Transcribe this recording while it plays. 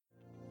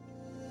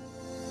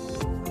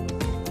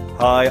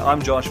Hi,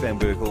 I'm Josh Van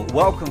Berkel.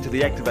 Welcome to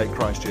the Activate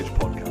Christchurch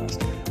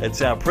podcast.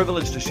 It's our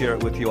privilege to share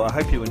it with you. I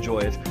hope you enjoy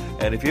it.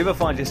 And if you ever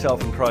find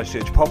yourself in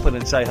Christchurch, pop in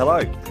and say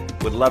hello.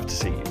 We'd love to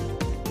see you.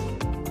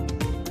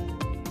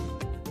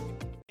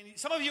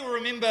 Some of you will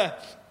remember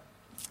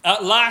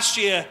last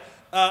year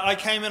I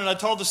came in and I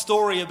told the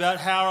story about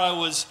how I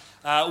was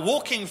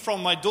walking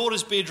from my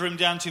daughter's bedroom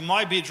down to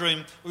my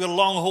bedroom. We've got a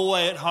long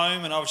hallway at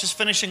home and I was just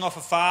finishing off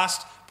a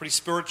fast, pretty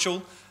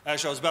spiritual.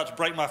 Actually, I was about to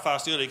break my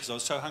fast early because I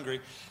was so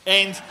hungry.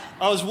 And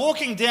I was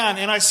walking down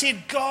and I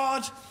said,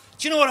 God,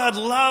 do you know what I'd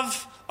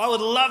love? I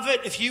would love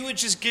it if you would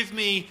just give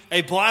me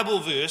a Bible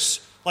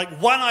verse, like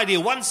one idea,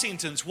 one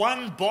sentence,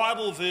 one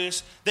Bible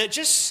verse that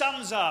just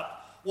sums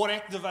up what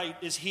Activate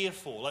is here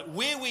for, like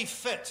where we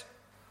fit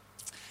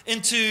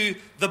into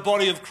the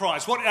body of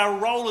Christ, what our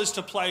role is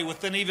to play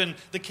within even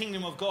the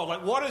kingdom of God.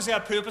 Like what is our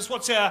purpose?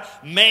 What's our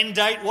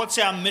mandate? What's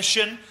our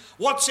mission?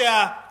 What's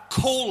our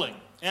calling?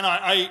 And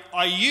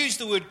I use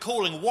the word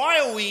calling.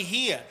 Why are we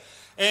here?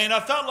 And I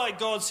felt like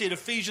God said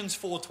Ephesians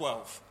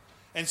 4:12.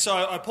 And so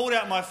I pulled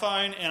out my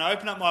phone and I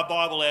opened up my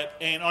Bible app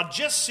and I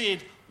just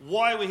said,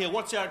 why are we here?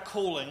 What's our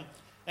calling?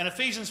 And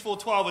Ephesians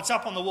 4:12, it's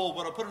up on the wall,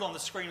 but I'll put it on the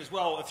screen as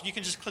well. If you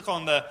can just click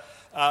on the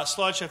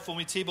slideshow for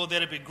me, T-Board,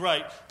 that'd be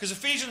great. Because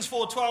Ephesians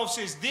 4:12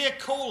 says, their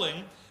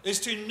calling is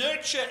to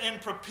nurture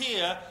and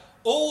prepare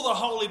all the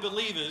holy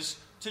believers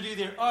to do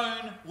their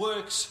own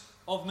works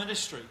of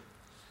ministry.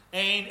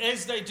 And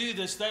as they do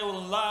this, they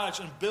will enlarge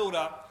and build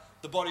up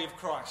the body of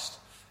Christ.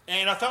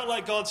 And I felt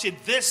like God said,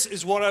 this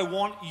is what I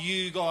want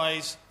you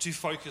guys to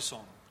focus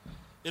on.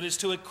 It is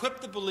to equip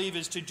the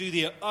believers to do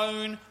their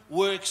own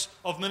works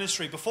of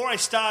ministry. Before I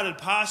started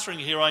pastoring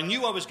here, I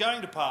knew I was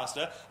going to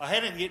pastor. I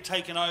hadn't yet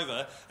taken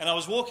over. And I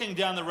was walking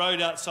down the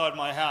road outside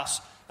my house.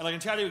 And I can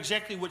tell you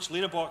exactly which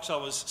letterbox I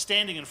was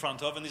standing in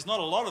front of. And there's not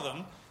a lot of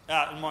them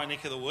out in my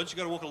neck of the woods. You've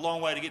got to walk a long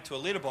way to get to a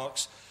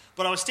letterbox.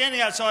 But I was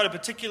standing outside a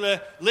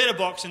particular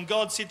letterbox and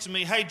God said to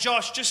me, hey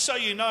Josh, just so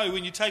you know,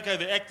 when you take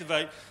over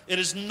Activate, it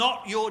is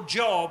not your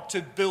job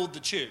to build the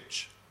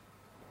church.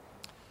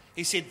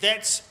 He said,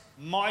 that's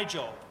my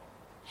job.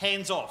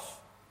 Hands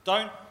off.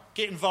 Don't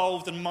get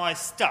involved in my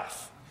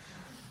stuff.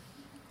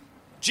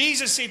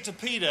 Jesus said to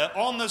Peter,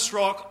 on this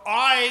rock,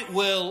 I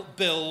will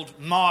build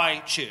my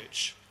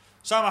church.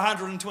 Psalm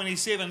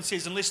 127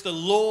 says, unless the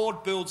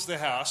Lord builds the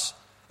house,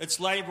 its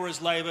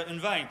labourers labour in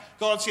vain.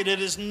 God said, it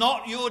is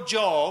not your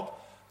job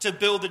to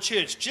build the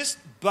church. Just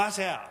butt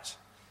out.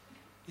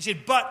 He said,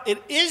 but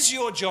it is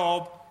your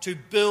job to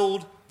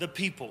build the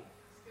people.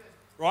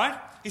 Right?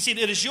 He said,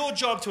 it is your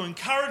job to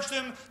encourage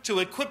them, to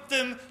equip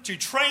them, to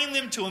train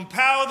them, to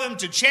empower them,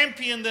 to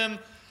champion them,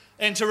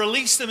 and to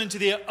release them into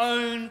their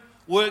own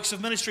works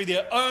of ministry,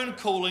 their own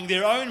calling,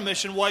 their own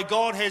mission, why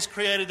God has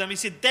created them. He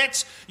said,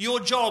 that's your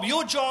job.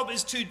 Your job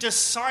is to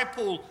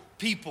disciple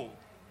people.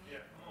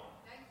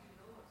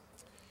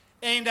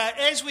 And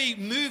as we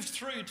moved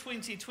through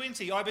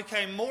 2020, I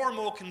became more and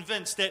more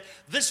convinced that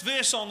this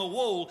verse on the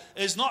wall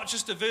is not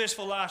just a verse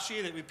for last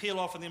year that we peel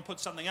off and then put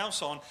something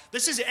else on.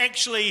 This is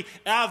actually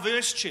our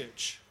verse,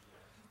 church.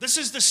 This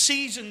is the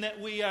season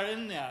that we are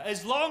in now.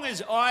 As long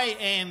as I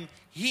am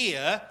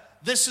here,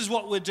 this is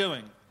what we're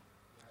doing.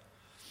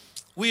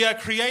 We are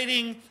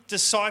creating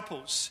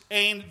disciples.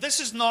 And this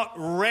is not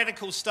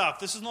radical stuff.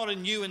 This is not a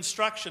new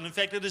instruction. In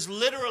fact, it is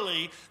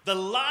literally the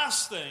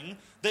last thing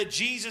that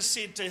Jesus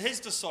said to his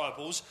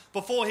disciples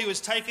before he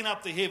was taken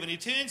up to heaven. He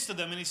turns to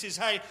them and he says,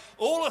 hey,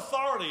 all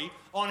authority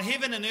on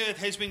heaven and earth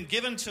has been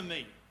given to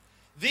me.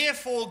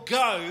 Therefore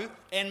go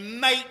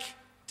and make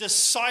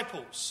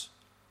disciples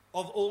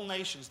of all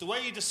nations. The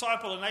way you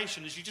disciple a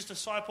nation is you just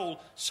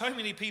disciple so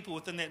many people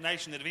within that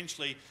nation that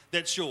eventually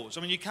that's yours.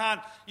 I mean, you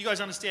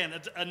guys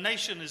understand, a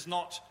nation is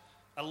not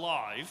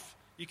alive.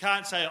 You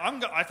can't say,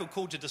 I feel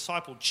called to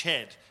disciple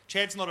Chad.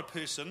 Chad's not a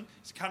person,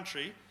 it's a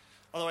country.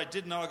 Although I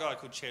did know a guy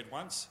called Chad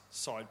once,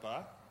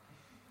 sidebar.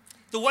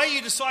 The way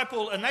you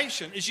disciple a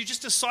nation is you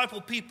just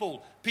disciple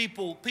people.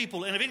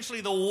 And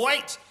eventually the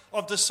weight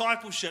of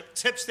discipleship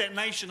tips that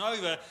nation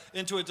over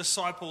into a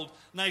discipled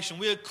nation.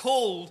 We are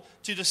called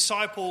to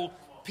disciple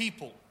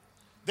people.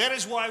 That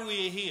is why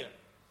we are here.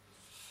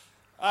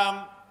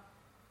 I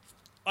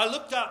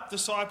looked up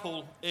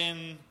disciple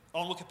on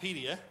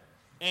Wikipedia.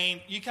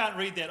 And you can't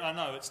read that, I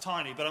know, it's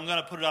tiny, but I'm going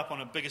to put it up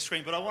on a bigger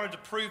screen. But I wanted to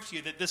prove to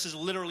you that this is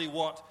literally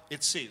what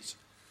it says.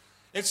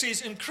 It says,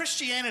 in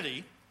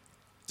Christianity,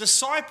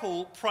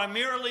 disciple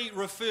primarily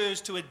refers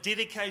to a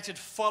dedicated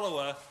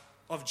follower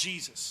of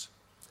Jesus.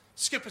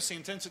 Skip a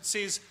sentence, it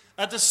says,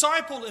 a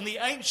disciple in the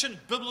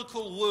ancient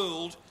biblical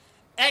world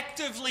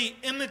actively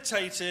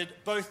imitated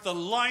both the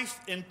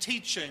life and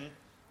teaching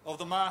of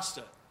the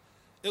master.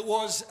 It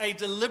was a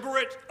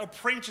deliberate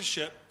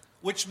apprenticeship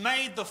which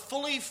made the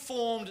fully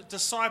formed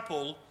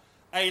disciple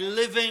a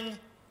living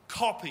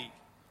copy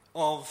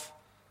of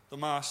the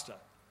master.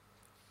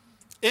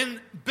 In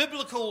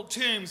biblical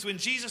terms, when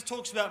Jesus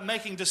talks about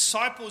making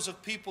disciples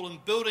of people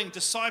and building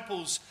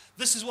disciples,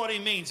 this is what he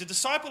means. A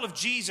disciple of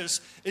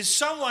Jesus is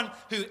someone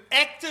who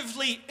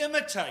actively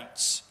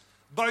imitates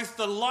both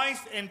the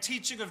life and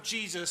teaching of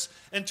Jesus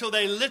until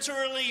they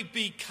literally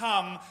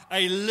become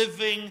a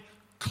living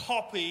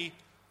copy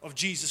of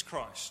Jesus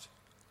Christ.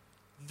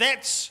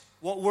 That's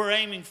what we're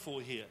aiming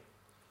for here.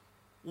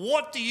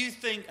 What do you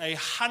think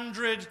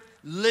 100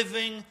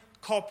 living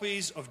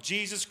copies of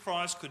Jesus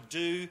Christ could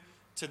do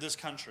to this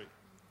country?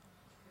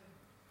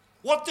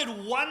 What did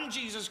one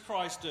Jesus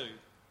Christ do?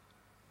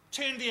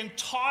 Turn the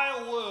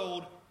entire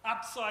world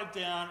upside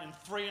down in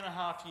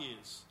 3.5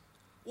 years.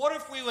 What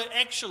if we were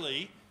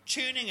actually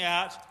churning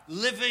out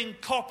living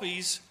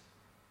copies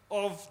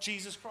of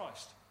Jesus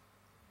Christ?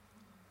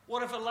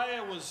 What if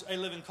Alea was a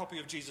living copy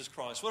of Jesus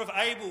Christ? What if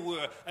Abel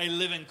were a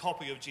living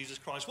copy of Jesus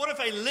Christ? What if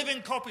a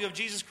living copy of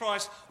Jesus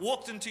Christ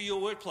walked into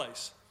your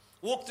workplace,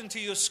 walked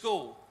into your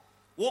school,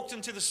 walked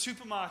into the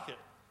supermarket?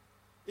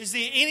 Is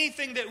there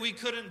anything that we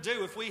couldn't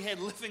do if we had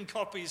living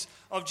copies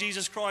of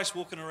Jesus Christ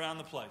walking around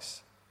the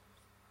place?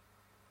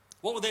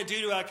 What would that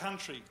do to our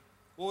country?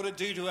 What would it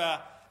do to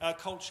our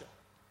culture?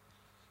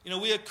 You know,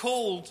 we are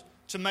called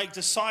to make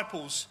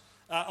disciples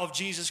of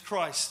Jesus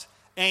Christ.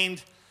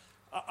 And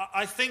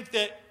I think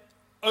that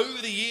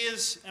over the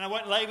years, and I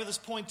won't labour this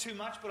point too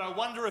much, but I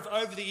wonder if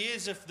over the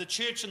years, if the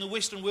church in the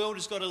Western world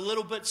has got a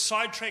little bit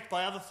sidetracked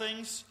by other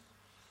things.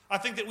 I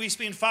think that we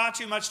spend far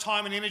too much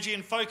time and energy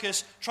and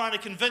focus trying to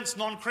convince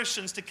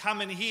non-Christians to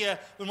come in here,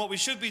 when what we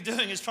should be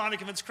doing is trying to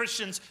convince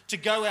Christians to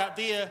go out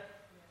there.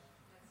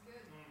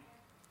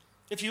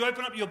 If you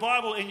open up your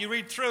Bible and you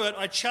read through it,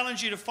 I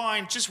challenge you to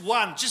find just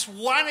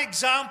one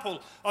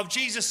example of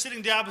Jesus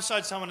sitting down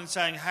beside someone and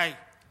saying, hey,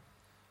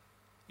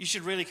 you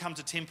should really come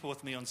to temple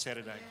with me on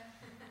Saturday.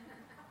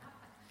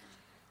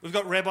 We've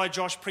got Rabbi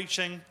Josh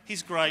preaching.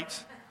 He's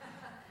great.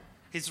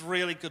 He's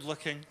really good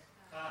looking.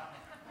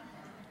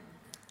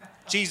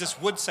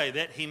 Jesus would say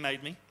that. He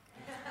made me.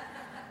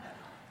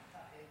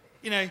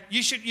 You know,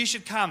 you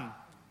should come.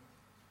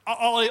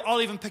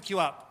 I'll even pick you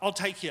up. I'll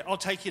take you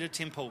to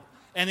temple.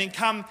 And then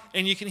come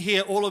and you can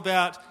hear all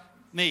about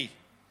me.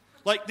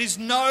 Like, there's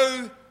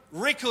no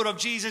record of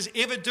Jesus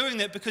ever doing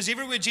that, because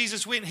everywhere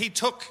Jesus went, he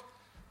took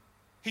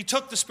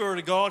the Spirit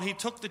of God. He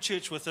took the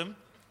church with him.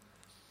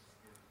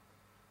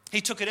 He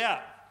took it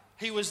out.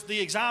 He was the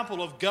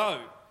example of go.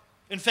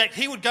 In fact,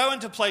 he would go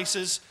into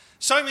places,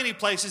 so many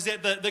places,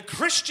 that the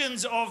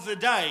Christians of the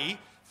day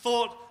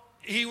thought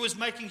he was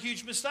making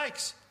huge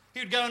mistakes. He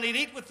would go and he'd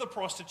eat with the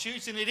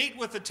prostitutes, and he'd eat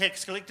with the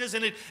tax collectors,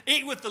 and he'd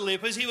eat with the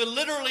lepers. He would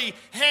literally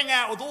hang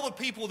out with all the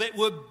people that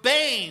were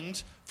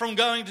banned from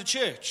going to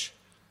church.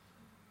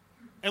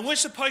 And we're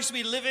supposed to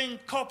be living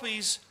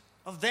copies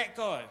of that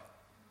guy.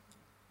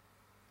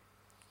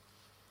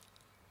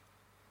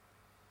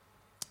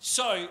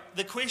 So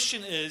the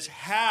question is,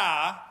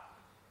 how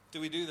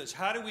do we do this?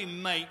 How do we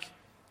make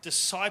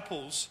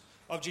disciples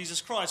of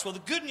Jesus Christ? Well, the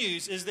good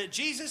news is that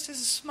Jesus is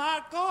a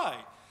smart guy.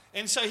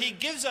 And so he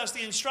gives us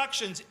the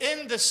instructions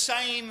in the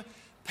same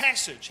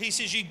passage. He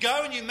says, you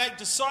go and you make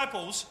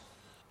disciples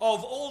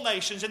of all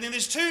nations. And then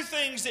there's two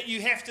things that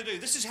you have to do.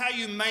 This is how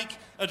you make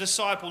a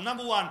disciple.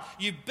 Number one,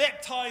 you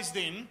baptize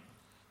them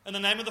in the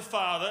name of the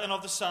Father and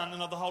of the Son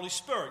and of the Holy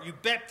Spirit. You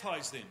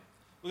baptize them.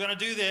 We're going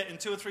to do that in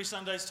 2 or 3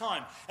 Sundays'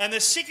 time. And the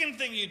second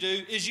thing you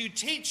do is you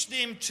teach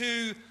them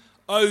to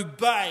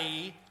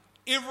obey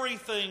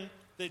everything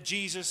that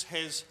Jesus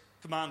has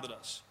commanded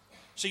us.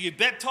 So you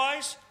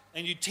baptize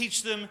and you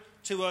teach them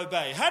to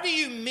obey. How do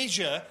you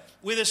measure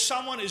whether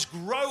someone is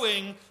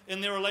growing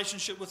in their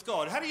relationship with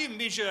God? How do you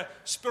measure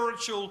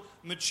spiritual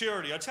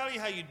maturity? I'll tell you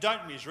how you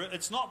don't measure it.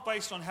 It's not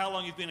based on how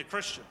long you've been a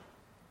Christian.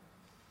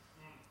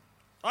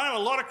 I know a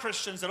lot of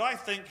Christians that I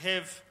think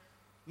have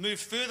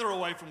moved further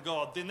away from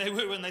God than they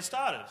were when they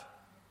started.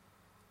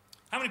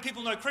 How many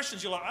people know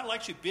Christians? You're like, I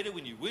liked you better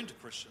when you weren't a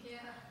Christian. Yeah.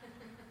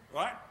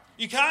 Right?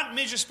 You can't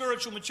measure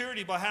spiritual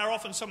maturity by how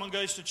often someone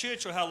goes to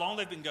church or how long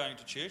they've been going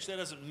to church. That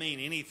doesn't mean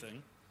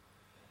anything.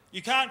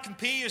 You can't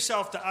compare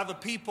yourself to other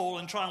people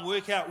and try and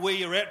work out where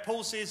you're at.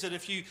 Paul says that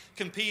if you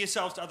compare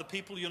yourselves to other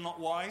people, you're not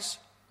wise.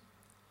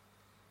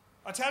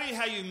 I tell you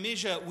how you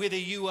measure whether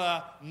you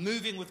are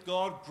moving with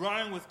God,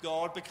 growing with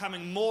God,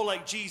 becoming more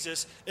like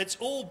Jesus. It's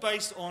all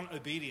based on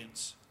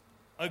obedience.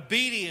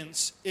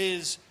 Obedience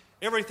is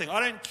everything. I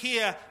don't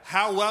care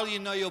how well you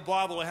know your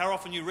Bible or how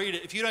often you read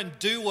it. If you don't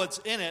do what's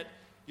in it,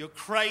 you're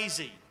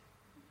crazy.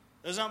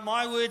 Those aren't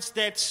my words,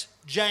 that's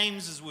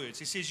James's words.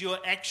 He says you're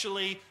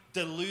actually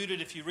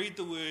deluded if you read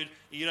the word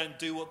and you don't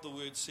do what the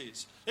word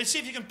says. Let's see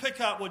if you can pick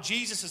up what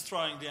Jesus is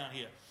throwing down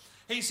here.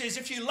 He says,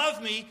 if you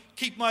love me,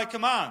 keep my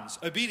commands.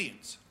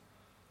 Obedience.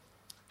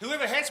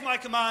 Whoever has my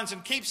commands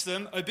and keeps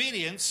them,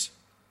 obedience,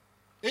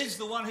 is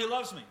the one who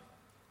loves me.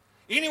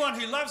 Anyone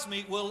who loves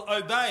me will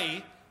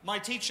obey my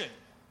teaching.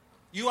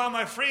 You are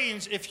my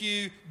friends if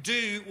you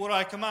do what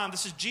I command.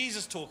 This is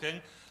Jesus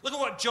talking. Look at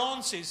what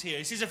John says here.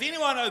 He says, if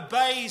anyone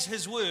obeys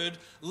his word,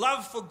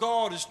 love for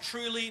God is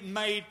truly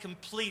made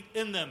complete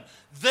in them.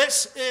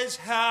 This is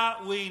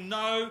how we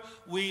know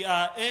we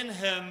are in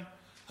him.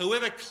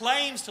 Whoever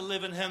claims to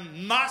live in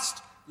him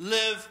must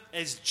live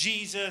as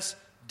Jesus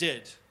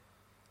did.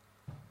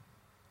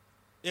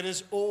 It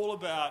is all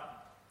about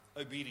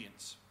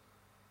obedience.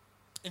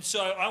 And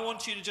so I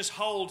want you to just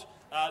hold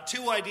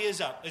two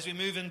ideas up as we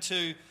move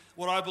into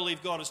what I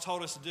believe God has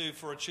told us to do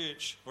for a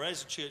church, or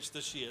as a church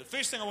this year. The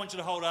first thing I want you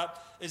to hold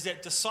up is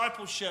that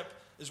discipleship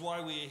is why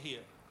we are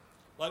here.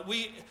 Like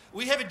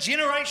we have a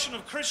generation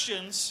of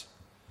Christians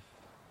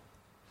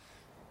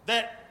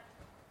that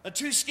are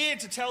too scared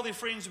to tell their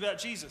friends about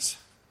Jesus.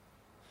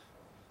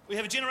 We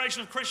have a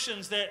generation of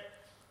Christians that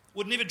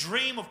would never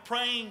dream of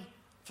praying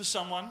for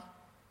someone.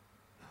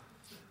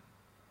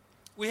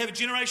 We have a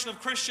generation of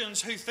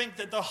Christians who think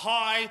that the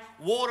high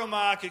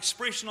watermark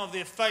expression of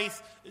their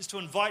faith is to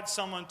invite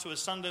someone to a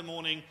Sunday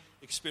morning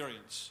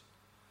experience.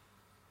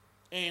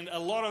 And a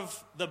lot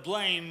of the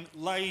blame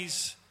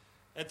lays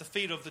at the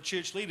feet of the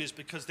church leaders,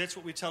 because that's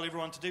what we tell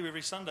everyone to do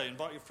every Sunday.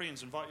 Invite your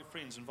friends, invite your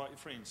friends, invite your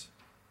friends.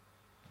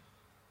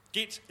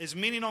 Get as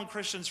many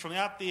non-Christians from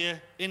out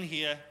there in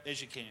here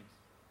as you can.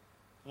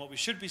 And what we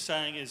should be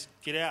saying is,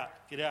 get out,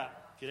 get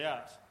out, get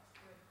out.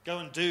 Go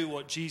and do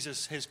what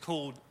Jesus has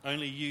called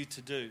only you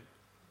to do.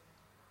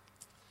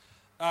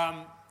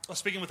 I was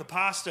speaking with a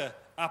pastor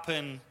up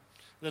in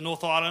the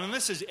North Island, and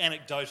this is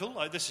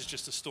anecdotal. This is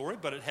just a story,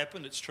 but it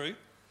happened, it's true.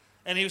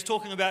 And he was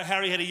talking about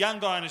how he had a young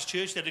guy in his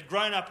church that had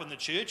grown up in the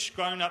church,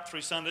 grown up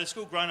through Sunday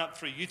school, grown up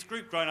through youth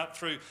group, grown up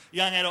through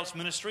young adults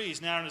ministry.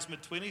 He's now in his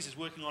mid-20s, he's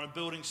working on a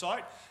building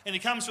site. And he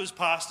comes to his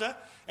pastor,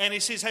 and he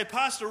says, "Hey,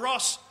 Pastor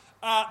Ross,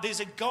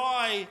 there's a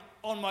guy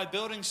on my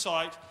building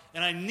site,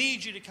 and I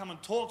need you to come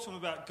and talk to him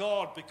about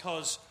God,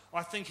 because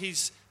I think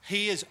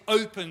he is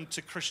open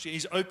to Christianity,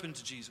 he's open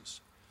to Jesus.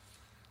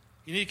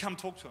 You need to come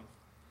talk to him."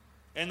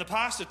 And the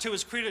pastor, to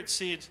his credit,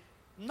 said,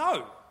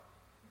 "No.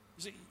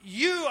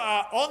 You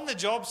are on the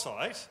job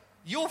site,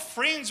 you're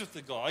friends with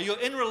the guy, you're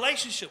in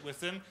relationship with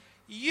him,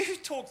 you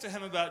talk to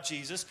him about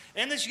Jesus."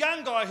 And this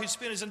young guy who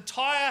spent his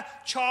entire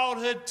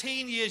childhood,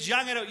 teen years,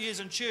 young adult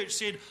years in church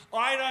said,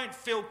 "I don't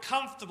feel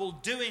comfortable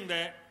doing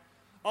that.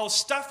 I'll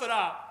stuff it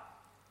up.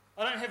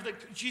 I don't have the,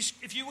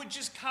 if you would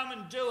just come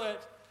and do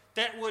it,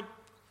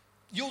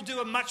 you'll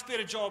do a much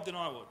better job than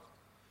I would."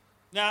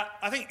 Now,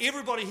 I think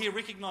everybody here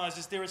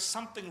recognizes there is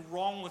something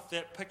wrong with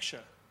that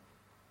picture.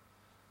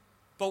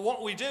 But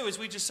what we do is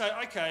we just say,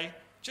 "Okay,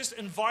 just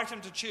invite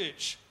him to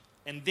church,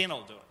 and then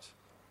I'll do it."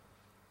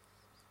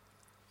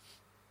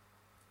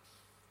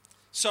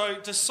 So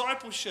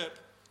discipleship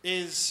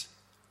is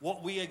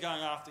what we are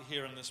going after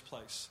here in this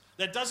place.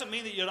 That doesn't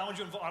mean that you don't want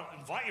you to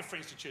invite your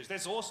friends to church.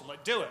 That's awesome.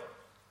 Like, do it.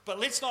 But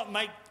let's not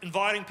make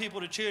inviting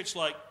people to church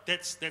like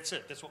that's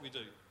it. That's what we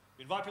do.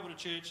 We invite people to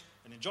church,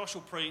 and then Josh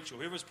will preach, or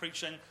whoever's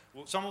preaching.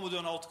 Someone will do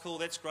an altar call.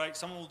 That's great.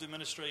 Someone will do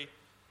ministry.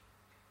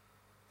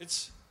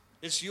 It's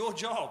your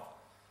job.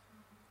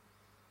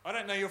 I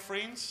don't know your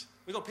friends.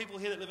 We've got people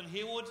here that live in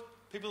Harewood,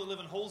 people that live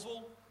in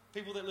Hallsville,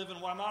 people that live in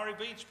Waimari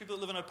Beach, people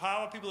that live in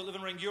Opawa, people that live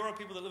in Rangiora,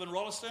 people that live in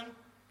Rolleston.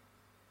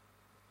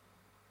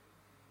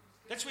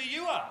 That's where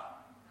you are.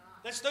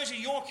 Those are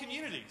your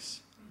communities.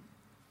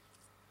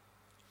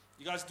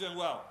 You guys are doing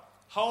well.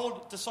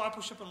 Hold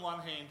discipleship in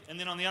one hand, and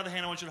then on the other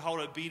hand, I want you to hold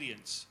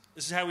obedience.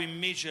 This is how we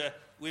measure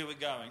where we're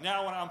going.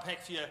 Now I want to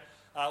unpack for you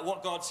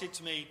what God said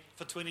to me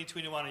for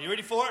 2021. Are you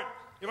ready for it?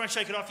 Everyone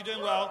shake it off, you're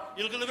doing well.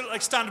 You look a little bit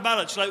like stunned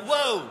mullets. You're like,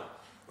 whoa,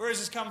 where has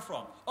this come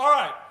from? All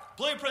right,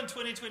 Bluprint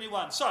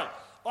 2021. So,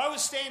 I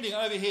was standing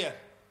over here,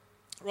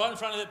 right in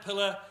front of that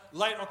pillar,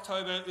 late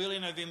October, early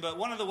November.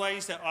 One of the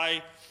ways that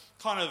I've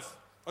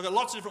got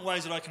lots of different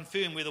ways that I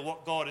confirm whether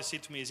what God has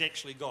said to me is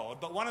actually God.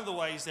 But one of the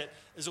ways that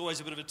is always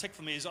a bit of a tick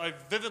for me is I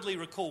vividly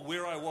recall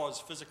where I was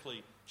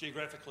physically,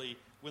 geographically,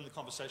 when the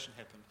conversation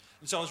happened.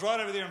 And so I was right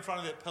over there in front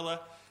of that pillar,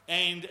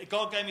 and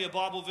God gave me a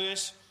Bible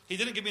verse. He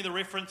didn't give me the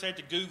reference. I had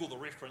to Google the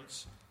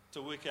reference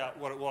to work out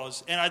what it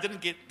was. And I didn't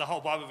get the whole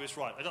Bible verse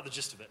right. I got the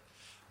gist of it.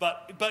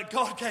 But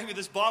God gave me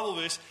this Bible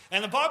verse.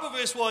 And the Bible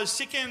verse was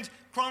 2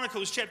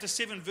 Chronicles chapter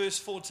 7, verse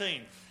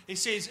 14. He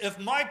says, "If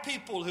my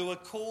people who are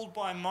called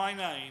by my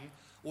name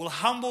will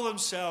humble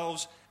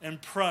themselves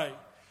and pray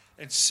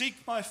and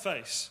seek my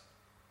face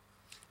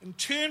and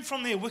turn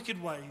from their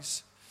wicked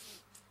ways,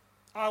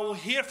 I will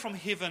hear from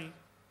heaven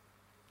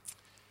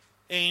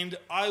and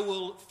I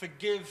will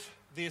forgive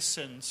their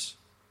sins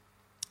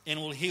and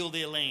will heal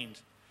their land."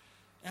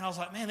 And I was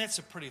like, man, that's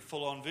a pretty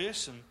full-on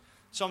verse. And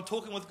so I'm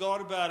talking with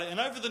God about it. And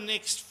over the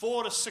next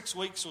 4 to 6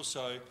 weeks or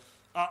so,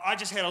 I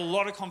just had a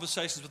lot of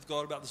conversations with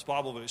God about this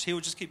Bible verse. He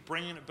would just keep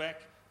bringing it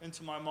back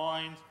into my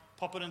mind,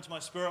 pop it into my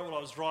spirit while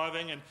I was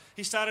driving. And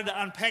he started to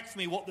unpack for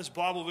me what this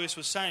Bible verse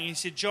was saying. He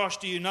said, "Josh,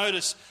 do you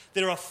notice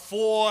there are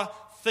 4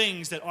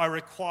 things that I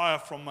require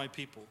from my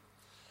people?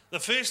 The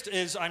first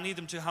is I need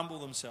them to humble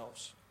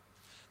themselves.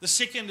 The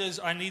second is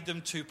I need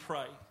them to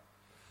pray.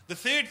 The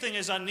third thing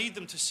is I need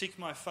them to seek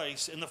my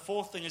face. And the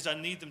fourth thing is I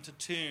need them to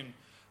turn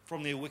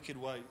from their wicked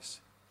ways."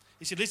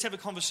 He said, let's have a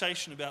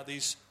conversation about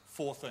these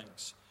 4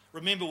 things.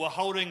 Remember, we're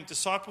holding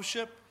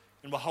discipleship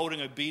and we're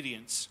holding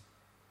obedience.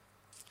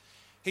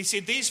 He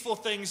said these 4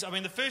 things,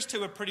 the first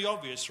 2 are pretty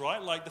obvious,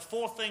 right? Like the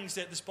 4 things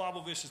that this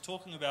Bible verse is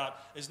talking about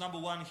is number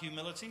 1,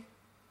 humility.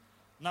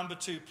 Number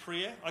 2,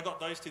 prayer. I got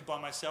those 2 by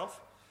myself.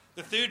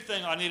 The third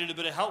thing I needed a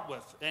bit of help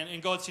with.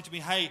 And God said to me,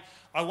 hey,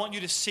 I want you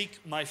to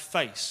seek my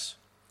face.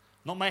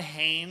 not my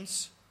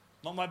hands,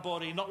 not my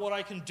body, not what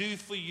I can do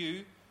for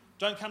you.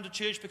 Don't come to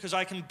church because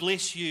I can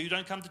bless you.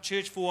 Don't come to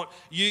church for what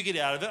you get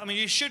out of it. I mean,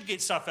 you should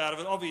get stuff out of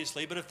it,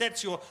 obviously, but if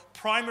that's your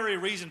primary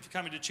reason for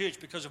coming to church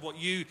because of what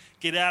you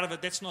get out of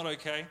it, that's not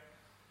okay.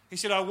 He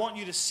said, I want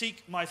you to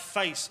seek my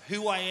face,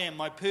 who I am,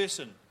 my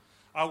person.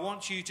 I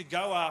want you to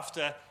go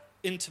after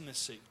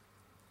intimacy.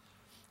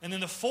 And then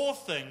the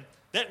fourth thing,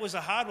 that was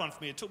a hard one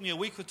for me. It took me a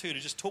week or two to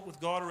just talk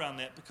with God around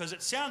that because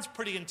it sounds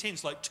pretty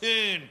intense, like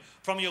turn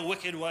from your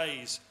wicked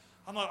ways.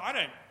 I'm like, I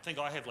don't think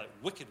I have like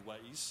wicked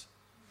ways.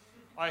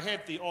 I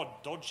have the odd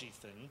dodgy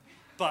thing,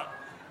 but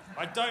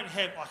I don't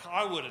have, like,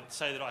 I wouldn't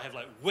say that I have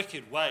like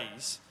wicked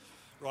ways,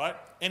 right?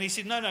 And he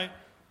said, no.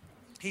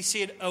 He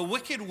said, a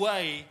wicked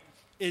way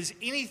is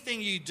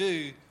anything you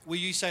do where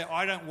you say,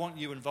 I don't want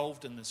you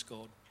involved in this,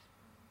 God.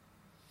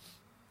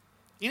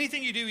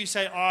 Anything you do, you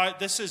say,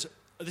 this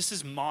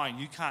is mine,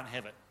 you can't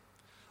have it.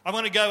 I'm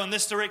going to go in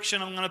this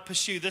direction, I'm going to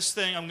pursue this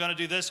thing, I'm going to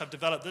do this, I've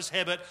developed this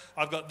habit,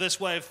 I've got this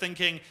way of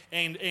thinking,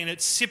 and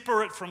it's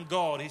separate from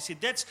God. He said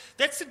that's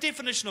the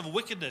definition of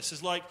wickedness,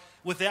 is like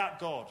without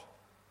God.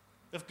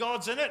 If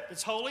God's in it,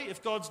 it's holy.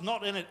 If God's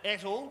not in it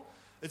at all,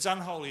 it's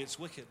unholy, it's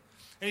wicked.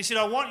 And he said,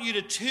 I want you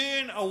to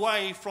turn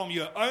away from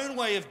your own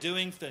way of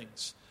doing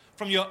things,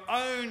 from your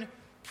own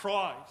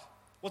pride.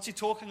 What's he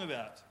talking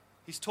about?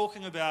 He's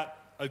talking about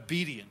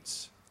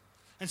obedience.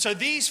 And so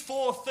these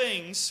four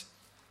things,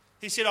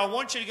 he said, I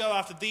want you to go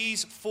after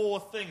these four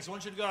things. I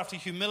want you to go after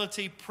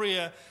humility,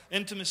 prayer,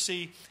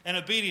 intimacy, and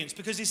obedience.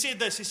 Because he said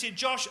this, he said,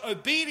 Josh,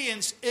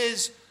 obedience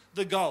is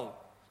the goal.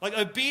 Like,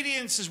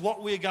 obedience is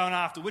what we're going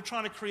after. We're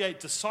trying to create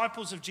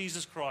disciples of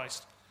Jesus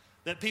Christ,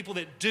 that people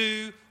that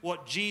do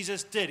what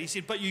Jesus did. He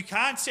said, but you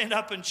can't stand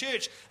up in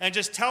church and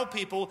just tell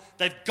people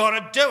they've got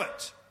to do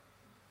it.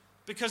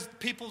 Because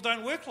people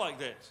don't work like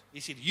that.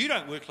 He said, you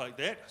don't work like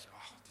that. I said,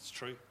 oh, that's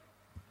true.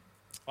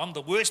 I'm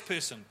the worst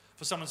person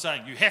for someone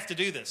saying, you have to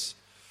do this.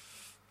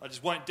 I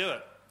just won't do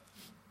it.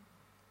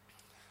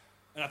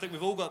 And I think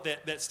we've all got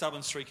that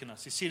stubborn streak in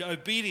us. He said,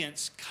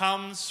 obedience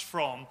comes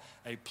from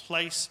a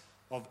place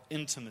of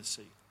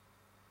intimacy.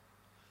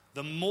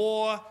 The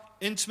more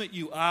intimate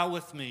you are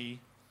with me,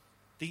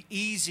 the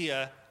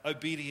easier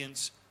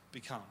obedience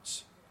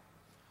becomes.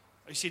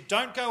 He said,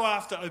 don't go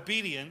after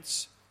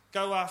obedience,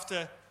 go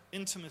after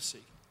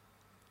intimacy.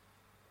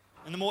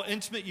 And the more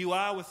intimate you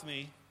are with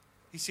me,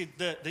 he said,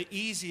 the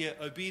easier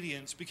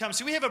obedience becomes.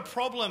 See, we have a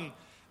problem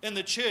in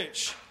the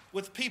church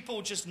with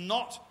people just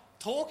not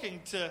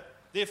talking to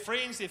their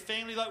friends, their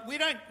family. Like, we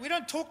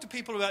don't talk to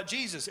people about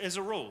Jesus as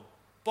a rule,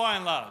 by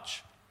and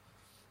large.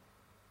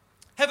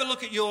 Have a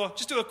look at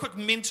just do a quick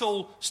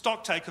mental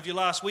stock take of your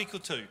last week or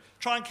two.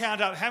 Try and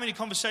count up how many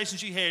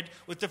conversations you had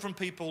with different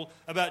people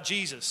about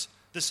Jesus.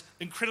 This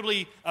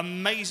incredibly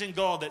amazing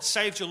God that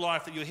saved your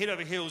life, that you're head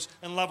over heels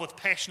in love with,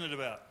 passionate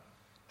about.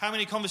 How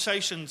many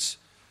conversations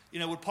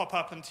would pop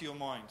up into your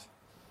mind?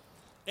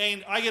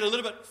 And I get a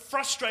little bit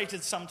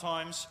frustrated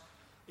sometimes.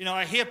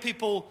 I hear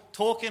people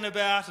talking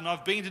about, and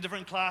I've been to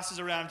different classes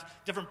around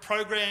different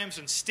programs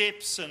and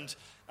steps and,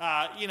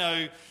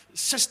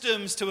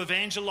 systems to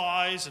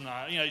evangelize and,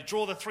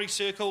 draw the three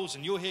circles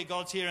and you'll hear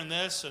God's here in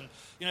this. And,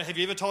 have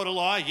you ever told a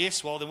lie?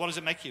 Yes. Well, then what does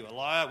it make you? A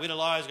liar? Where do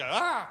liars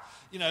go?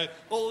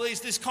 All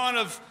this kind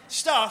of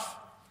stuff.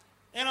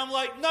 And I'm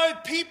like, no,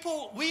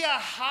 people, we are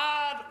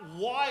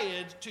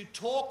hardwired to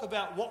talk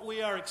about what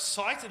we are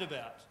excited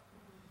about.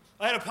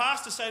 I had a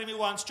pastor say to me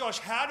once, Josh,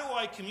 how do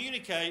I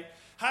communicate?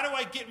 How do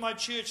I get my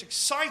church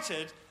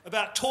excited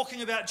about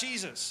talking about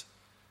Jesus?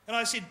 And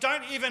I said,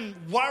 don't even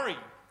worry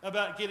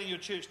about getting your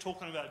church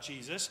talking about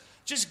Jesus.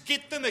 Just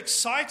get them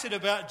excited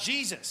about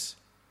Jesus.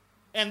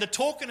 And the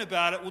talking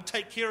about it will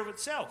take care of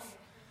itself.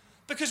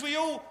 Because we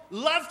all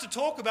love to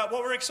talk about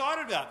what we're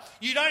excited about.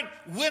 You don't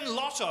win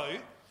lotto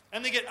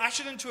and then get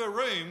ushered into a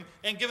room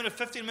and given a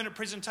 15-minute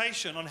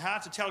presentation on how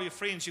to tell your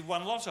friends you've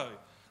won lotto.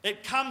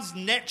 It comes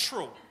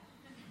natural,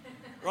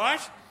 right?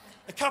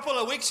 A couple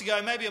of weeks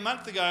ago, maybe a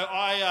month ago,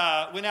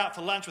 I went out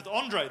for lunch with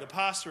Andre, the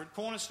pastor at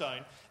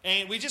Cornerstone,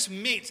 and we just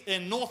met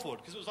in Northwood,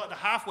 because it was like the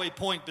halfway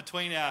point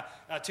between our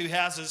two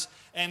houses,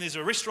 and there's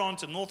a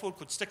restaurant in Northwood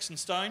called Sticks and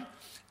Stone,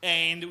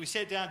 and we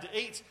sat down to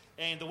eat,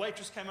 and the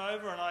waitress came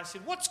over, and I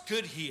said, what's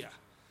good here?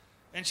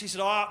 And she said,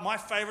 my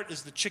favourite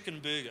is the chicken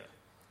burger.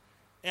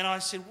 And I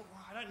said, well,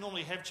 I don't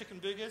normally have chicken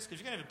burgers, because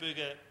if you're going to have a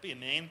burger, be a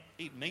man,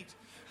 eat meat,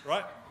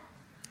 right?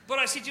 But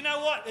I said, you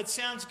know what? It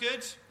sounds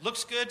good,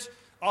 looks good.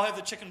 I'll have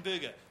the chicken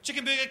burger.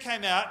 Chicken burger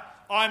came out.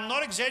 I'm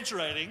not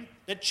exaggerating.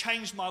 It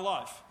changed my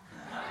life.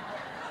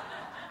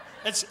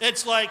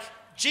 It's like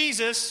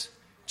Jesus,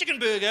 chicken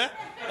burger,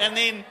 and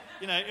then,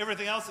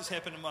 everything else that's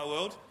happened in my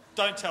world.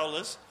 Don't tell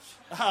Liz.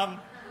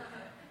 And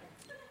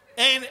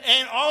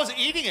I was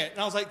eating it, and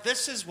I was like,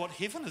 this is what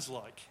heaven is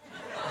like.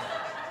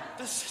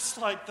 This is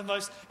like the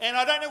most... And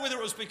I don't know whether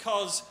it was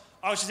because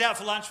I was just out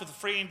for lunch with a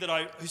friend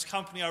whose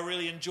company I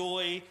really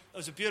enjoy. It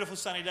was a beautiful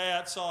sunny day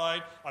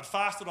outside. I'd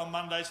fasted on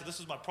Monday, so this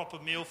was my proper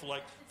meal for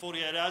like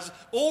 48 hours.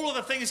 All of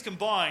the things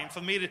combined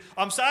for me to...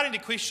 I'm starting to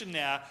question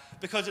now,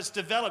 because it's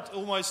developed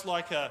almost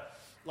like a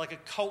like a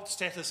cult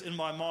status in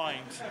my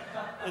mind.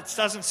 It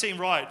doesn't seem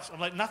right. I'm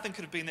like, nothing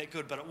could have been that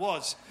good, but it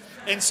was.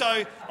 And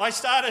so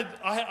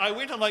I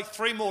went on like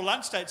 3 more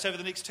lunch dates over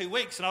the next 2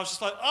 weeks, and I was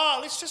just like,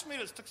 let's just meet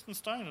at Sticks and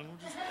Stone, and we'll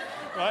just,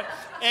 right?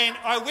 And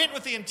I went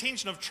with the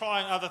intention of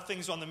trying other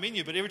things on the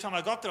menu, but every time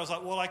I got there, I was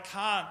like, well, I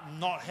can't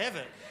not have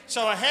it.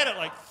 So I had it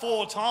like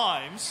 4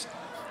 times,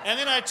 and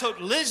then I took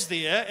Liz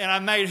there, and I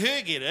made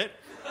her get it,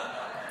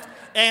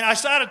 and I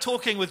started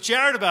talking with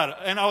Jared about it,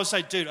 and I was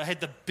like, dude, I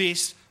had the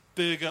best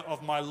burger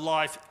of my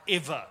life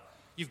ever.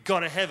 You've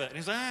got to have it. And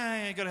he's like,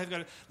 yeah, got to have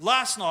it.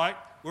 Last night,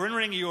 we're in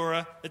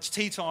Rangiora, it's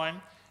tea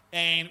time,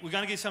 and we're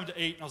going to get something to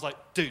eat. And I was like,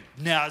 dude,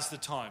 now's the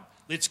time.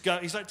 Let's go.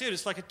 He's like, dude,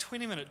 it's like a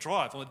 20-minute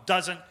drive. Well, it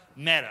doesn't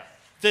matter.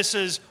 This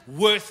is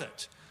worth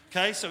it.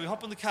 Okay, so we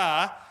hop in the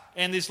car,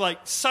 and there's like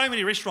so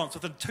many restaurants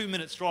within 2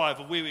 minutes drive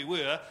of where we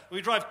were.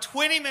 We drive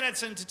 20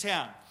 minutes into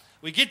town.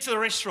 We get to the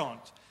restaurant.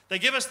 They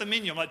give us the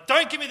menu. I'm like,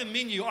 don't give me the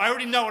menu. I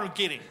already know what I'm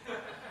getting.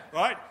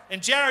 Right?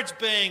 And Jared's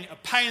being a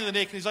pain in the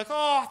neck, and he's like,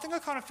 I think I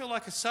kind of feel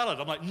like a salad.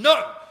 I'm like,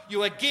 no,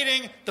 you are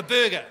getting the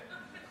burger.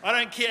 I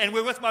don't care. And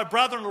we're with my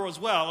brother-in-law as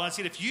well. And I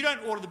said, if you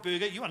don't order the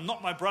burger, you are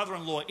not my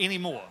brother-in-law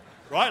anymore.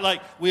 Right?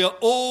 Like, we are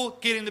all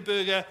getting the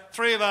burger.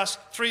 3 of us,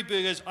 3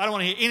 burgers. I don't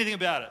want to hear anything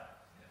about it.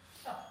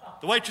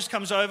 The waitress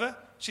comes over.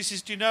 She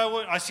says, do you know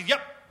what? I said,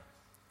 yep,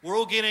 we're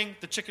all getting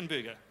the chicken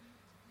burger.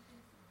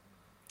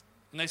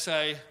 And they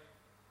say,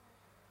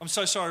 I'm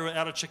so sorry, we're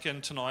out of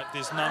chicken tonight.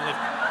 There's none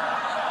left.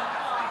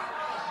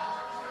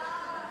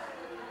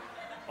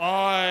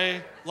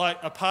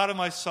 A part of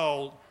my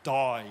soul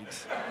died.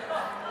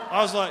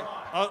 I was like,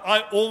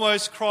 I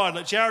almost cried.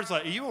 Like, Jared's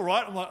like, are you all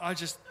right? I'm like, I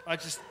just.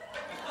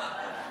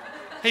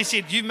 He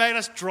said, you made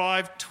us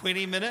drive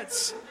 20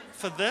 minutes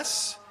for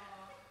this?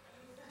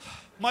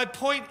 My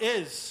point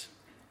is,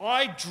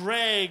 I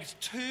dragged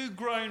 2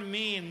 grown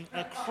men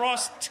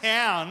across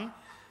town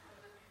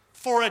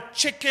for a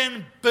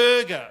chicken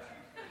burger.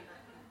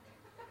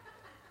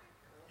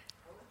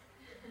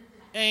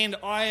 And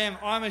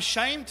I'm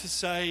ashamed to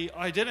say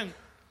I didn't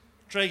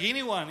drag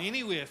anyone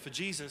anywhere for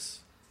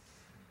Jesus.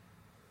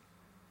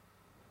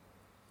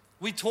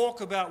 We talk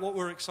about what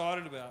we're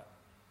excited about.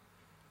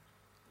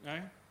 You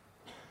know?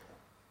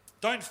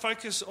 Don't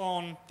focus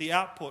on the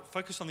output,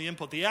 focus on the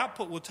input. The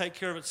output will take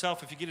care of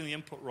itself if you're getting the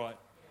input right.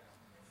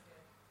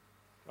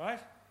 Right?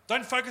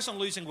 Don't focus on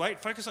losing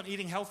weight, focus on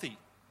eating healthy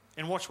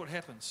and watch what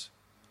happens.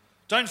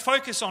 Don't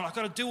focus on, I've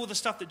got to do all the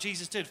stuff that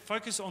Jesus did.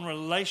 Focus on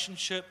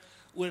relationship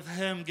with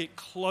Him, get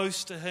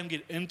close to Him,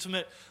 get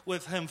intimate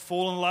with Him,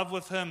 fall in love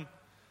with Him,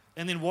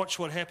 and then watch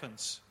what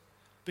happens.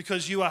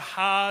 Because you are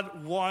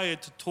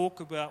hardwired to talk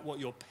about what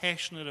you're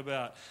passionate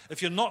about.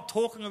 If you're not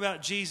talking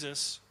about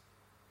Jesus,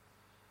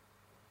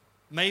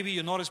 maybe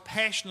you're not as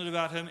passionate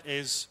about Him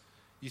as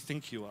you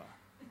think you are.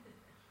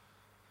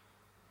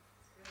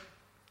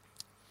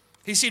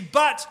 He said,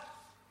 but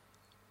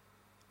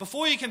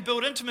before you can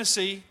build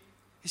intimacy,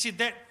 he said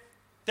that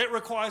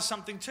requires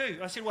something too.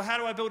 I said, well, how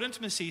do I build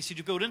intimacy? He said,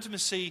 you build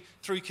intimacy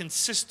through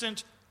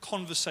consistent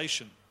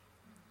conversation.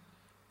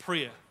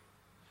 Prayer.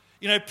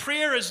 You know,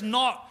 prayer is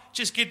not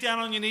just get down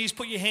on your knees,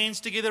 put your hands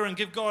together and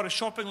give God a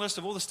shopping list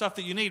of all the stuff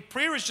that you need.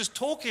 Prayer is just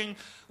talking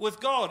with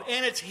God,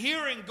 and it's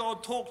hearing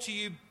God talk to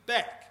you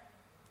back.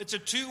 It's a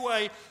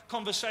 2-way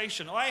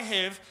conversation. I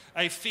have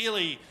a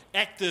fairly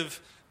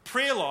active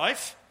prayer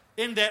life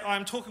in that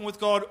I'm talking with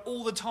God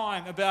all the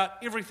time about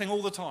everything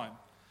all the time.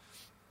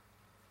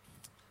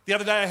 The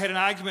other day I had an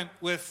argument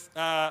with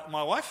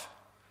my wife.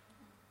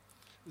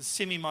 It was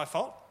semi my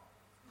fault.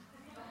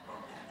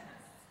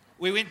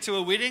 We went to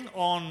a wedding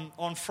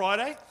on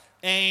Friday,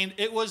 and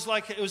it was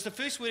the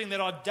first wedding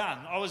that I'd done.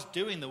 I was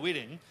doing the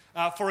wedding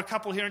for a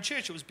couple here in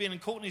church. It was Ben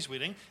and Courtney's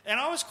wedding, and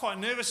I was quite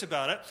nervous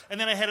about it. And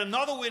then I had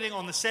another wedding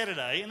on the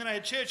Saturday, and then I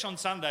had church on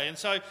Sunday. And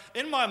so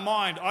in my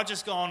mind, I'd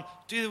just gone,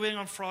 do the wedding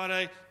on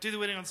Friday, do the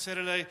wedding on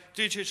Saturday,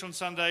 do church on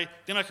Sunday,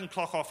 then I can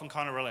clock off and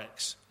kind of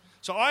relax.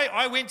 So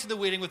I went to the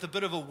wedding with a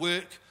bit of a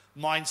work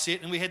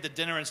mindset, and we had the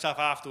dinner and stuff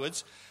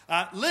afterwards.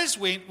 Liz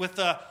went with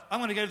I'm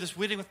going to go to this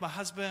wedding with my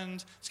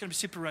husband. It's going to be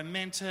super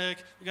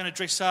romantic. We're going to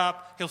dress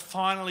up. He'll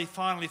finally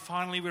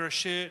wear a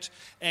shirt,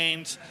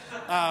 and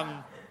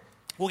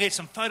we'll get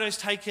some photos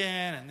taken,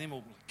 and then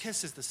we'll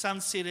kiss as the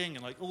sun's setting,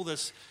 and like all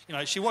this. You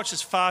know, she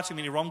watches far too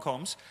many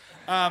rom-coms.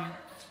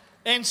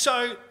 And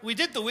so we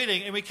did the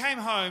wedding, and we came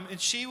home, and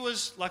she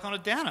was like on a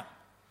downer.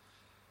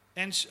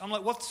 And I'm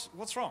like,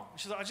 what's wrong?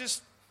 She's like,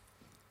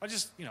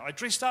 I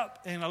dressed up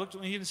and I looked at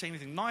him. He didn't say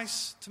anything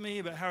nice to me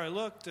about how I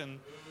looked, and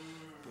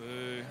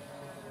boo,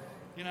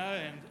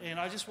 and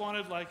I just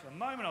wanted like a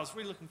moment. I was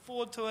really looking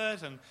forward to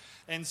it,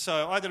 and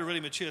so I did a really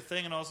mature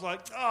thing, and I was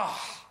like,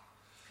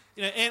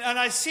 and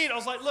I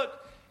was like,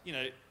 look,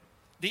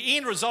 the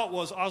end result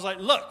was, I was like,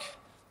 look,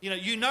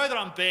 you know that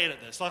I'm bad at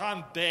this. Like,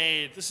 I'm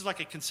bad. This is like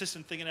a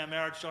consistent thing in our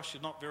marriage. Josh,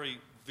 you're not very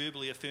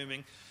verbally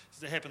affirming.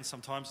 It happens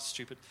sometimes. It's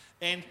stupid.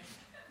 And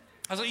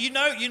I was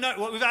like,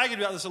 well, we've argued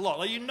about this a lot.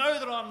 Like,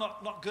 that I'm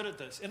not good at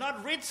this. And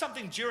I'd read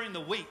something during the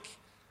week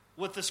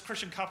with this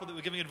Christian couple that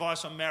were giving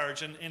advice on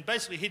marriage. And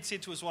basically he'd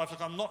said to his wife,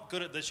 look, I'm not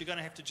good at this. You're going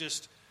to have to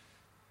just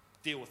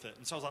deal with it.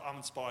 And so I was like, I'm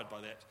inspired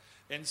by that.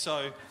 And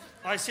so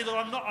I said, look,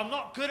 I'm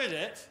not good at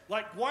it.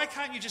 Like, why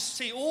can't you just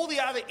see all the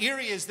other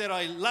areas that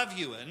I love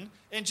you in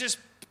and just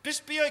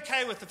be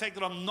okay with the fact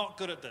that I'm not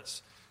good at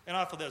this? And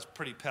I thought that was a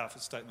pretty powerful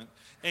statement.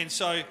 And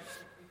so,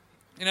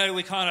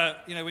 we kind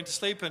of, went to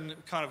sleep and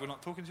kind of were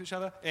not talking to each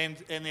other. And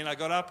then I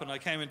got up and I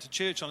came into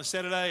church on a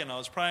Saturday and I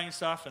was praying and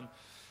stuff.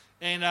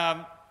 And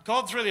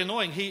God's really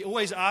annoying. He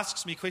always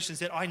asks me questions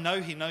that I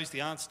know he knows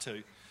the answer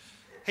to.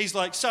 He's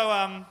like, so,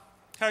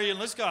 how are you and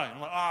Liz going?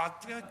 I'm like,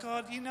 oh,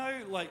 God, you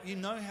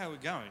know how we're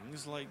going.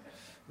 It's like,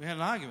 we had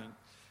an argument.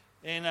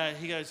 And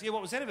he goes, yeah,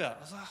 what was that about?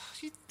 I was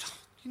like,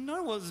 you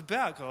know what it was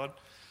about, God.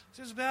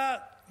 It was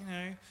about,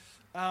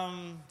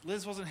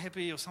 Liz wasn't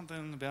happy or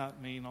something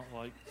about me not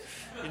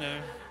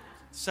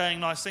saying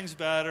nice things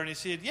about her. And he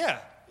said, yeah.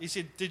 He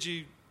said,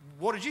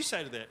 what did you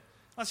say to that?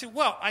 I said,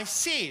 well, I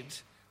said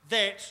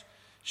that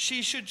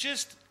she should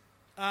just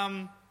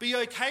be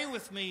okay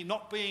with me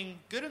not being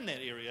good in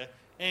that area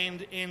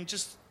and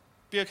just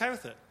be okay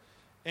with it.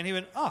 And he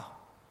went, oh.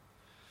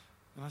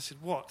 And I said,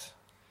 what?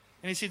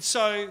 And he said,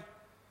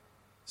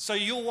 so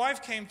your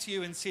wife came to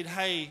you and said,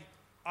 hey,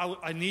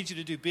 I need you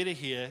to do better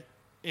here.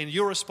 And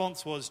your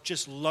response was,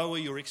 just lower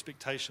your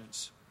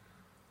expectations.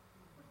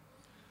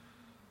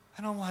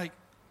 And I'm like,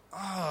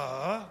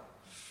 I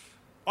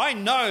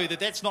know that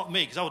that's not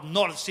me, because I would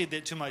not have said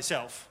that to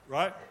myself,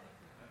 right?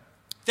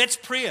 That's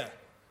prayer.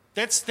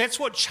 That's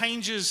what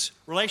changes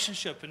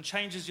relationship and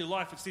changes your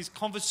life. It's these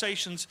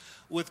conversations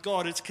with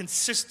God. It's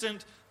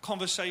consistent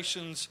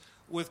conversations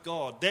with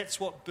God. That's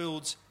what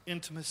builds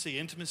intimacy.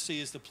 Intimacy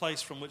is the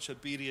place from which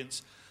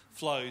obedience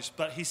flows.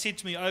 But he said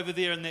to me over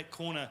there in that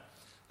corner,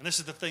 and this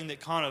is the thing that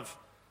kind of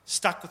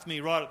stuck with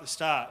me right at the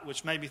start,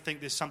 which made me think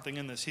there's something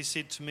in this. He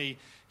said to me,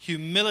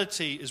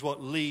 humility is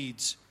what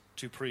leads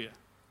to prayer.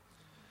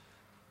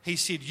 He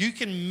said, you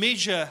can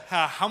measure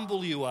how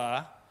humble you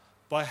are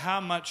by how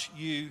much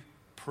you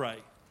pray.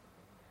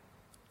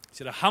 He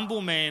said, a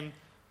humble man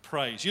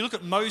prays. You look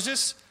at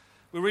Moses,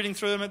 we're reading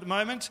through him at the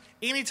moment.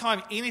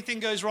 Anytime anything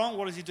goes wrong,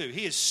 what does he do?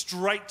 He is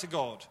straight to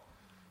God.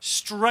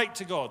 Straight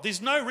to God.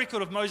 There's no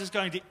record of Moses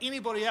going to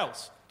anybody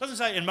else. It doesn't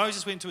say, and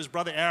Moses went to his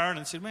brother Aaron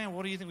and said, man,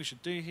 what do you think we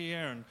should do here?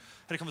 And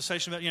had a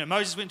conversation about,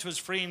 Moses went to his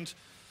friend,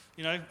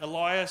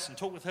 Elias and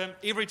talked with him.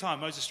 Every time,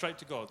 Moses straight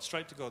to God,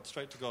 straight to God,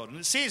 straight to God. And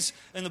it says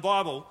in the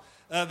Bible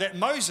that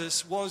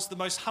Moses was the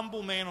most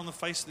humble man on the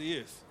face of the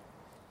earth.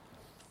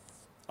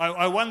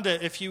 I wonder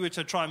if you were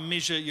to try and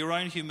measure your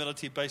own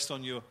humility based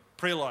on your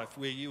prayer life,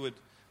 where you would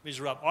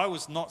measure up. I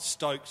was not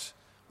stoked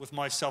with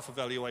my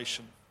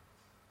self-evaluation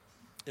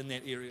in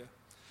that area.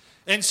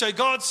 And so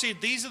God said,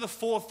 these are the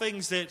 4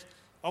 things that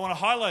I want to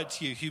highlight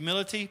to you.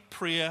 Humility,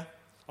 prayer,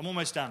 I'm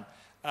almost done,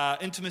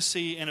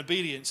 intimacy and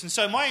obedience. And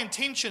so my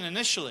intention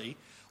initially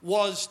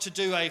was to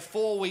do a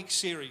 4-week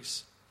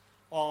series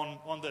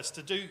on this,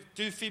 to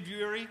do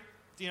February,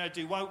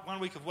 do 1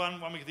 week of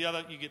one week of the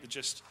other, you get the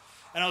gist.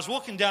 And I was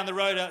walking down the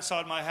road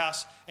outside my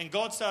house, and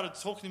God started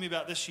talking to me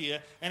about this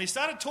year, and he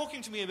started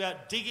talking to me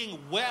about digging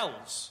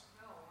wells.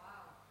 Oh,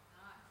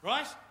 wow.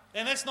 Nice. Right?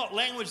 And that's not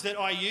language that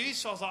I use,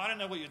 so I was like, I don't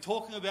know what you're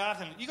talking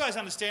about. And you guys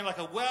understand, like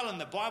a well in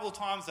the Bible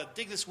times, they'd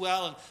dig this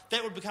well, and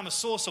that would become a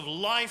source of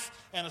life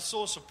and a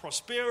source of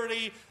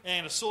prosperity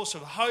and a source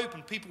of hope,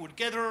 and people would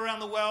gather around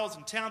the wells,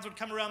 and towns would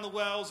come around the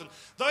wells, and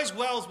those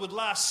wells would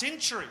last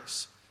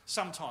centuries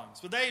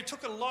sometimes. But they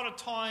took a lot of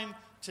time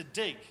to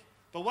dig.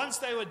 But once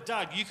they were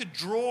dug, you could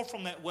draw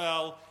from that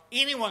well,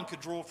 anyone could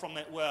draw from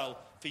that well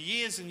for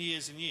years and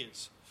years and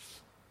years.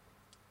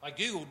 I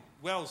Googled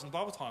wells in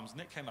Bible times and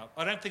that came up.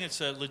 I don't think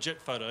it's a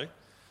legit photo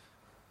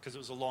because it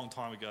was a long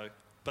time ago,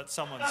 but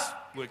someone's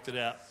worked it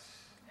out.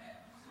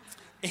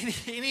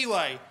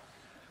 Anyway,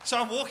 so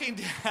I'm walking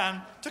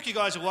down, took you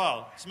guys a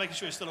while, just making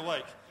sure you're still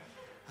awake.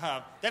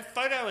 That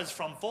photo is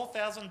from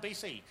 4000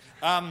 BC.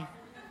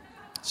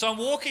 So I'm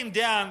walking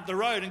down the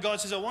road and God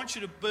says, I want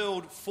you to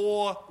build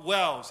 4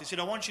 wells. He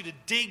said, I want you to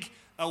dig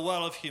a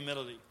well of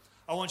humility.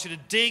 I want you to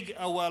dig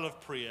a well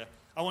of prayer.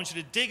 I want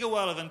you to dig a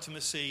well of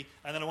intimacy,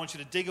 and then I want you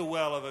to dig a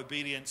well of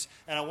obedience,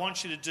 and I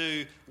want you to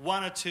do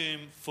 1 a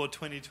term for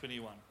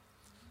 2021.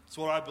 That's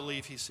what I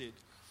believe he said.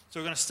 So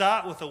we're going to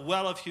start with a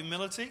well of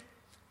humility.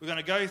 We're going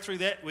to go through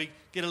that. We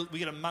get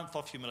a month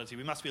off humility.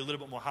 We must be a little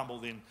bit more humble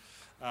than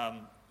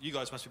you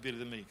guys must be better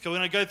than me. So we're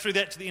going to go through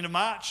that to the end of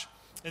March.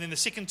 And then the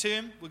second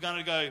term, we're going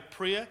to go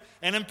prayer.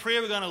 And in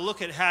prayer, we're going to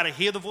look at how to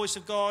hear the voice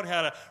of God,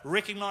 how to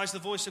recognize the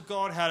voice of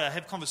God, how to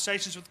have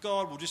conversations with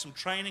God. We'll do some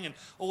training and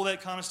all that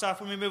kind of stuff.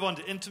 When we move on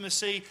to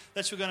intimacy,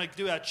 that's we're going to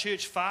do our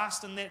church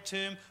fast in that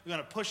term. We're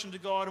going to push into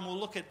God, and we'll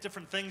look at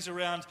different things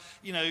around,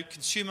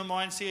 consumer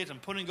mindset and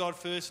putting God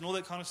first and all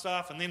that kind of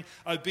stuff. And then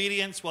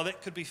obedience, well,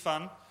 that could be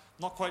fun.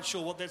 Not quite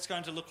sure what that's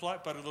going to look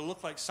like, but it'll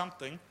look like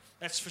something,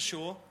 that's for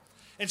sure.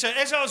 And so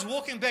as I was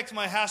walking back to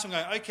my house, I'm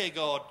going, okay,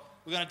 God,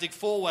 we're going to dig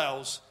 4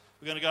 wells.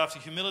 We're going to go after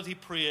humility,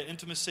 prayer,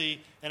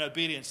 intimacy, and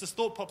obedience. This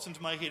thought pops into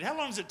my head. How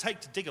long does it take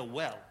to dig a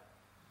well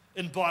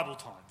in Bible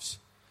times?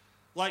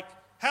 Like,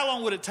 how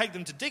long would it take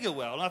them to dig a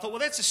well? And I thought,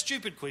 well, that's a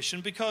stupid question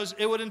because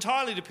it would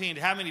entirely depend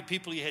how many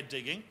people you had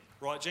digging.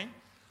 Right, Gene?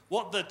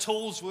 what the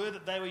tools were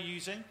that they were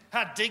using,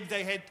 how deep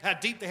they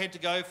had to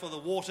go for the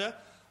water,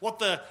 what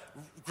the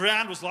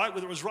ground was like,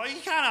 whether it was right.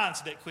 You can't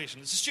answer that question.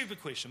 It's a stupid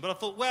question. But I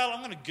thought, well, I'm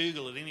going to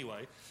Google it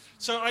anyway.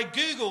 So I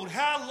Googled,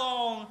 how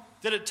long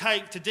did it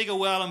take to dig a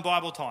well in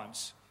Bible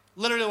times?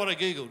 Literally what I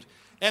Googled.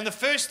 And the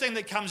first thing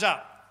that comes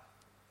up,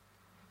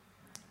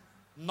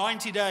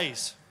 90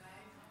 days.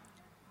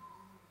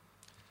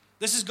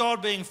 This is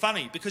God being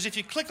funny, because if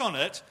you click on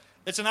it,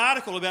 it's an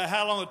article about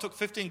how long it took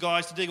 15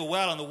 guys to dig a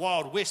well in the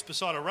Wild West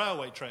beside a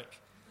railway track.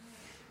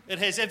 It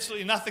has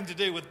absolutely nothing to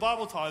do with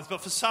Bible times,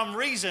 but for some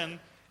reason,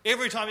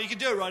 every time, you can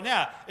do it right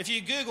now. If you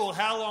Google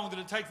how long did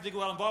it take to dig a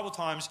well in Bible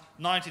times,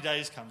 90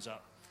 days comes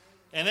up.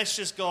 And that's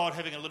just God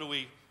having a little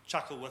wee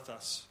chuckle with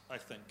us, I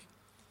think.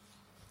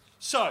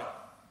 So,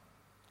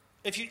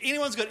 if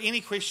anyone's got any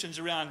questions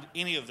around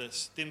any of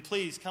this, then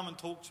please come and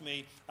talk to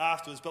me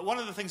afterwards. But one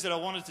of the things that I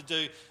wanted to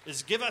do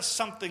is give us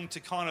something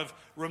to kind of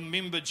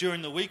remember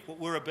during the week what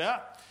we're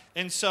about.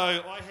 And so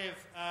I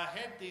have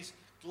had these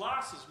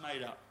glasses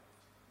made up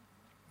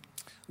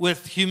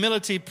with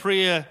humility,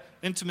 prayer,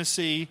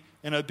 intimacy,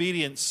 and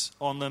obedience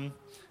on them.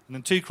 And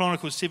then 2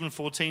 Chronicles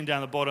 7:14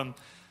 down the bottom.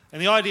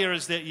 And the idea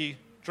is that you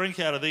drink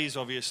out of these,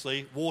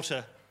 obviously,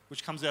 water,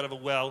 which comes out of a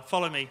well.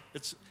 Follow me.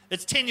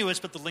 It's tenuous,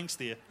 but the link's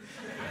there.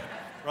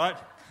 Right?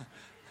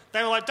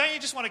 They were like, don't you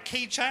just want a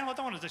keychain? I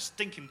don't want a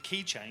stinking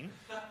keychain.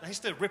 It has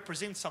to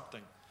represent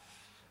something.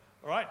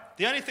 All right?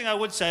 The only thing I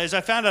would say is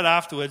I found out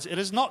afterwards, it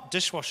is not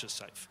dishwasher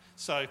safe.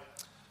 So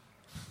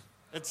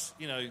it's,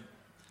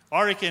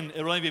 I reckon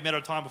it'll only be a matter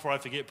of time before I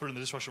forget, put it in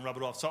the dishwasher and rub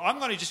it off. So I'm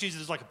going to just use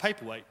it as like a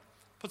paperweight.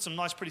 Put some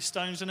nice pretty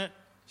stones in it.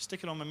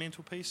 Stick it on my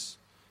mantelpiece.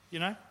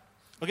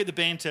 I'll get the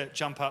band to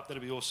jump up.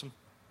 That'll be awesome.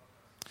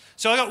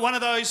 So I got one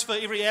of those for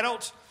every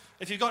adult.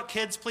 If you've got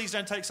kids, please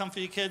don't take some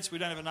for your kids. We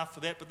don't have enough for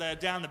that, but they're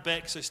down the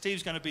back. So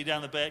Steve's going to be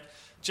down the back.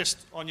 Just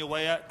on your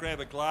way out, grab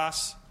a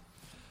glass.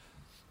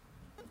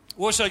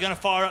 We're also going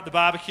to fire up the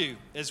barbecue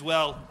as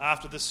well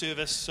after the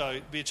service. So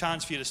it'll be a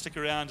chance for you to stick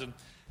around and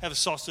have a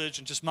sausage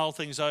and just mull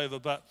things over.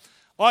 But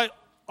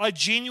I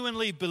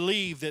genuinely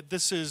believe that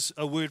this is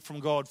a word from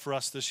God for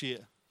us this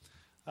year.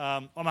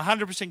 I'm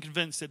 100%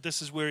 convinced that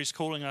this is where He's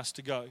calling us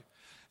to go.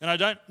 And I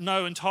don't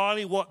know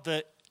entirely what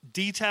the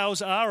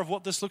details are of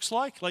what this looks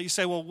like. Like you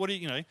say, well, what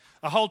do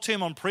a whole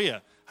term on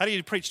prayer. How do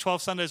you preach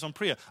 12 Sundays on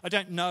prayer? I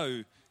don't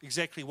know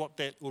exactly what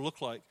that will look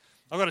like.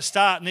 I've got to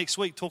start next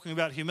week talking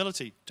about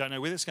humility. Don't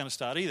know where that's going to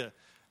start either.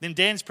 Then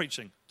Dan's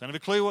preaching. Don't have a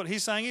clue what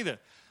he's saying either.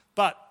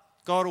 But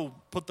God will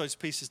put those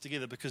pieces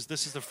together because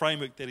this is the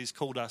framework that He's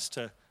called us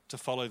to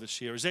follow this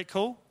year. Is that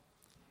cool?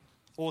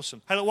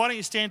 Awesome. Hey, look, why don't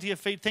you stand to your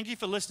feet? Thank you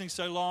for listening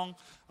so long.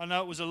 I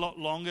know it was a lot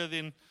longer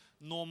than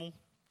normal.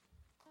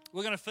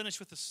 We're going to finish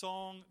with a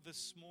song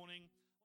this morning.